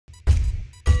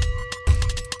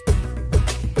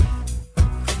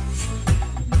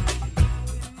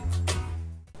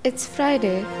It's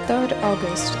Friday, 3rd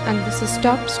August, and this is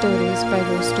Top Stories by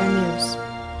Rooster News.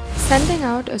 Sending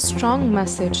out a strong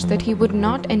message that he would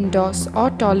not endorse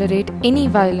or tolerate any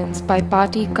violence by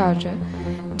party cadre,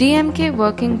 DMK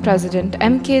working president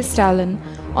M.K. Stalin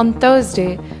on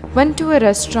Thursday went to a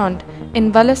restaurant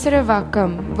in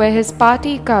Valasaravakkam where his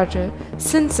party cadre,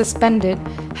 since suspended,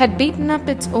 had beaten up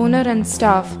its owner and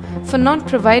staff for not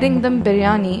providing them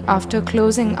biryani after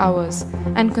closing hours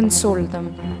and consoled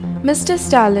them. Mr.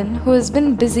 Stalin, who has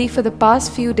been busy for the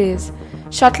past few days,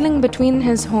 shuttling between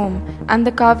his home and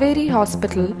the Kaveri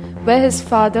hospital where his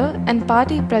father and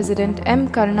party president M.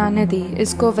 Karunanidhi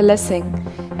is convalescing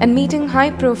and meeting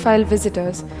high-profile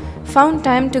visitors, found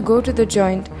time to go to the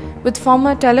joint with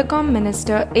former Telecom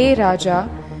Minister A. Raja,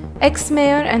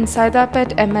 ex-mayor and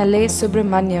Saidapet MLA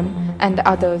Subramaniam and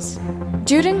others.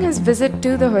 During his visit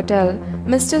to the hotel,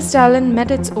 Mr. Stalin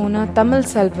met its owner Tamil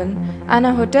Selvan and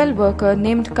a hotel worker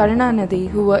named Karunanidhi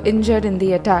who were injured in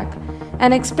the attack,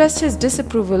 and expressed his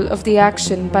disapproval of the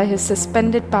action by his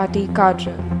suspended party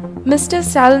cadre. Mr.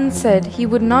 Stalin said he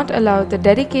would not allow the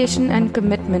dedication and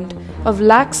commitment of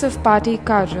lakhs of party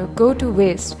cadre go to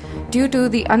waste due to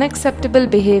the unacceptable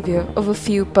behavior of a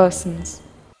few persons.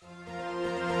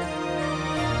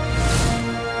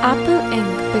 Apple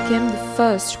Inc. became the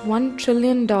first $1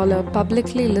 trillion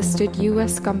publicly listed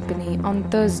US company on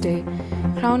Thursday,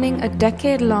 crowning a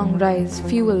decade-long rise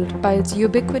fueled by its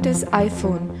ubiquitous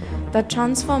iPhone that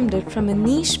transformed it from a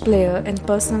niche player in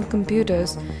personal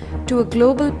computers to a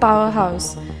global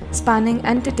powerhouse spanning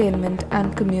entertainment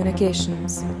and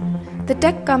communications. The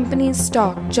tech company's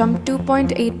stock jumped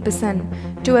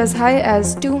 2.8% to as high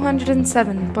as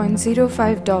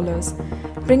 $207.05,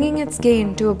 bringing its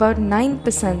gain to about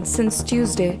 9% since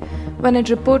Tuesday when it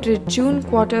reported June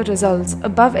quarter results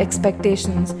above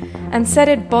expectations and said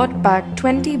it bought back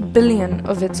 $20 billion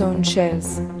of its own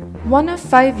shares. One of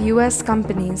 5 US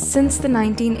companies since the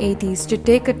 1980s to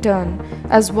take a turn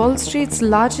as Wall Street's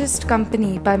largest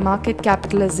company by market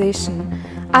capitalization,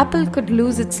 Apple could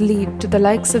lose its lead to the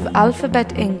likes of Alphabet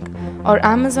Inc. or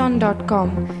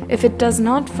Amazon.com if it does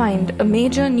not find a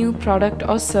major new product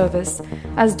or service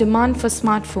as demand for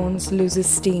smartphones loses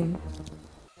steam.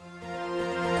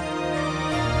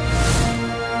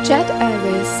 Jet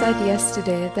Airways said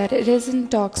yesterday that it is in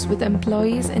talks with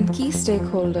employees and key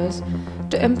stakeholders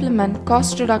to implement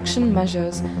cost reduction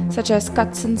measures such as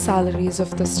cuts in salaries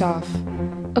of the staff.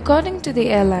 According to the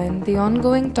airline, the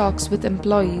ongoing talks with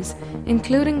employees,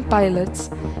 including pilots,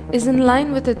 is in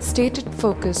line with its stated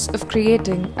focus of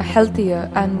creating a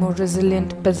healthier and more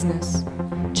resilient business.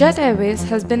 Jet Airways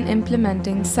has been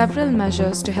implementing several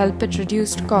measures to help it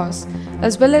reduce costs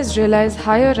as well as realize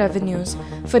higher revenues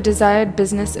for desired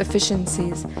business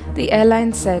efficiencies, the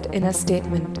airline said in a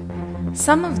statement.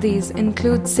 Some of these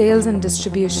include sales and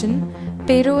distribution,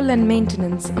 payroll and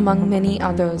maintenance, among many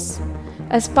others.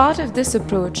 As part of this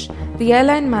approach, the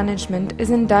airline management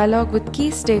is in dialogue with key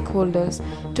stakeholders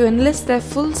to enlist their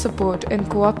full support and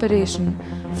cooperation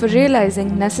for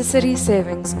realizing necessary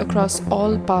savings across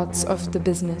all parts of the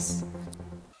business.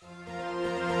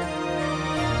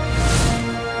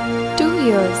 2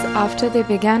 years after they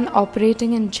began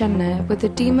operating in Chennai with a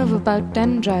team of about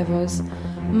 10 drivers,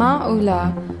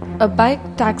 Ma-Ola, a bike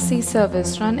taxi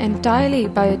service run entirely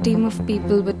by a team of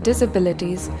people with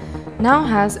disabilities, now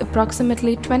has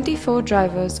approximately 24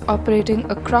 drivers operating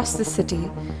across the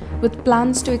city, with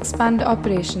plans to expand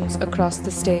operations across the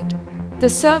state. The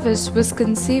service was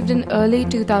conceived in early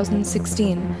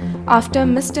 2016 after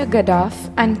Mr. Gaddaf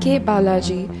and K.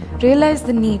 Balaji realized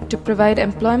the need to provide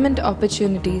employment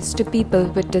opportunities to people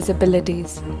with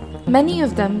disabilities. Many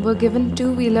of them were given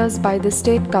two-wheelers by the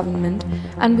state government,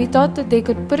 and we thought that they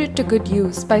could put it to good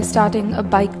use by starting a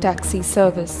bike taxi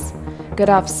service,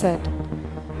 Gaddaf said.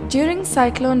 During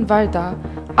Cyclone Varda,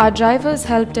 our drivers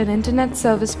helped an internet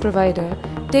service provider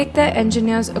take their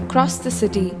engineers across the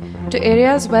city to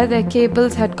areas where their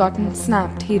cables had gotten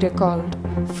snapped, he recalled.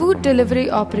 Food delivery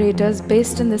operators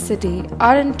based in the city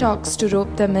are in talks to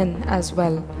rope them in as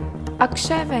well.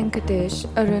 Akshay Venkatesh,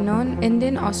 a renowned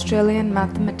Indian-Australian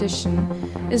mathematician,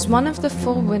 is one of the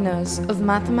 4 winners of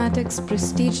mathematics'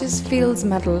 prestigious Fields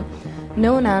Medal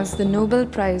known as the Nobel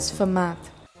Prize for Math.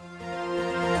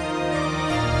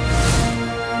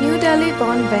 New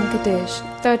Delhi-born Venkatesh,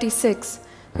 36,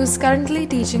 who's currently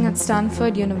teaching at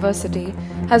Stanford University,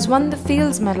 has won the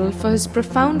Fields Medal for his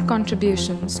profound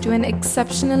contributions to an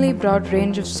exceptionally broad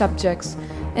range of subjects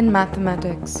in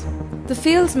mathematics. The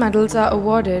Fields Medals are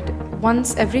awarded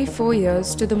once every 4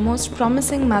 years to the most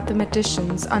promising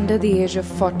mathematicians under the age of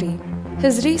 40.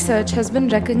 His research has been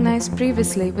recognized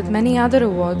previously with many other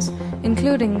awards,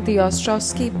 including the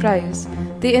Ostrowski Prize,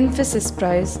 the Infosys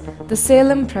Prize, the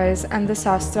Salem Prize and the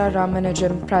Sastra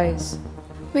Ramanujam Prize.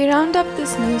 We round up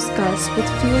this newscast with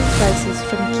fuel prices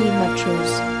from key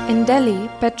metros. In Delhi,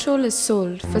 petrol is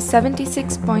sold for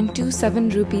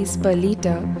 76.27 rupees per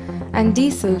litre and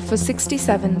diesel for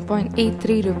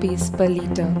 67.83 rupees per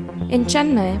litre. In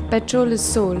Chennai, petrol is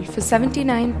sold for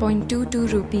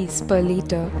 79.22 rupees per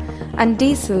litre and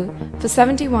diesel for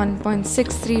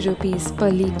 71.63 rupees per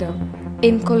litre.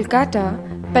 In Kolkata,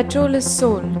 petrol is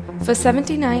sold for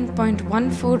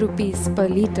 79.14 rupees per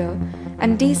litre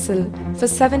and diesel for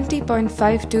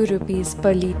 70.52 rupees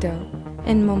per litre.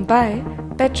 In Mumbai,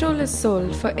 petrol is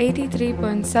sold for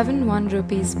 83.71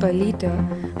 rupees per litre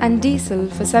and diesel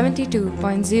for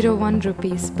 72.01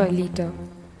 rupees per litre.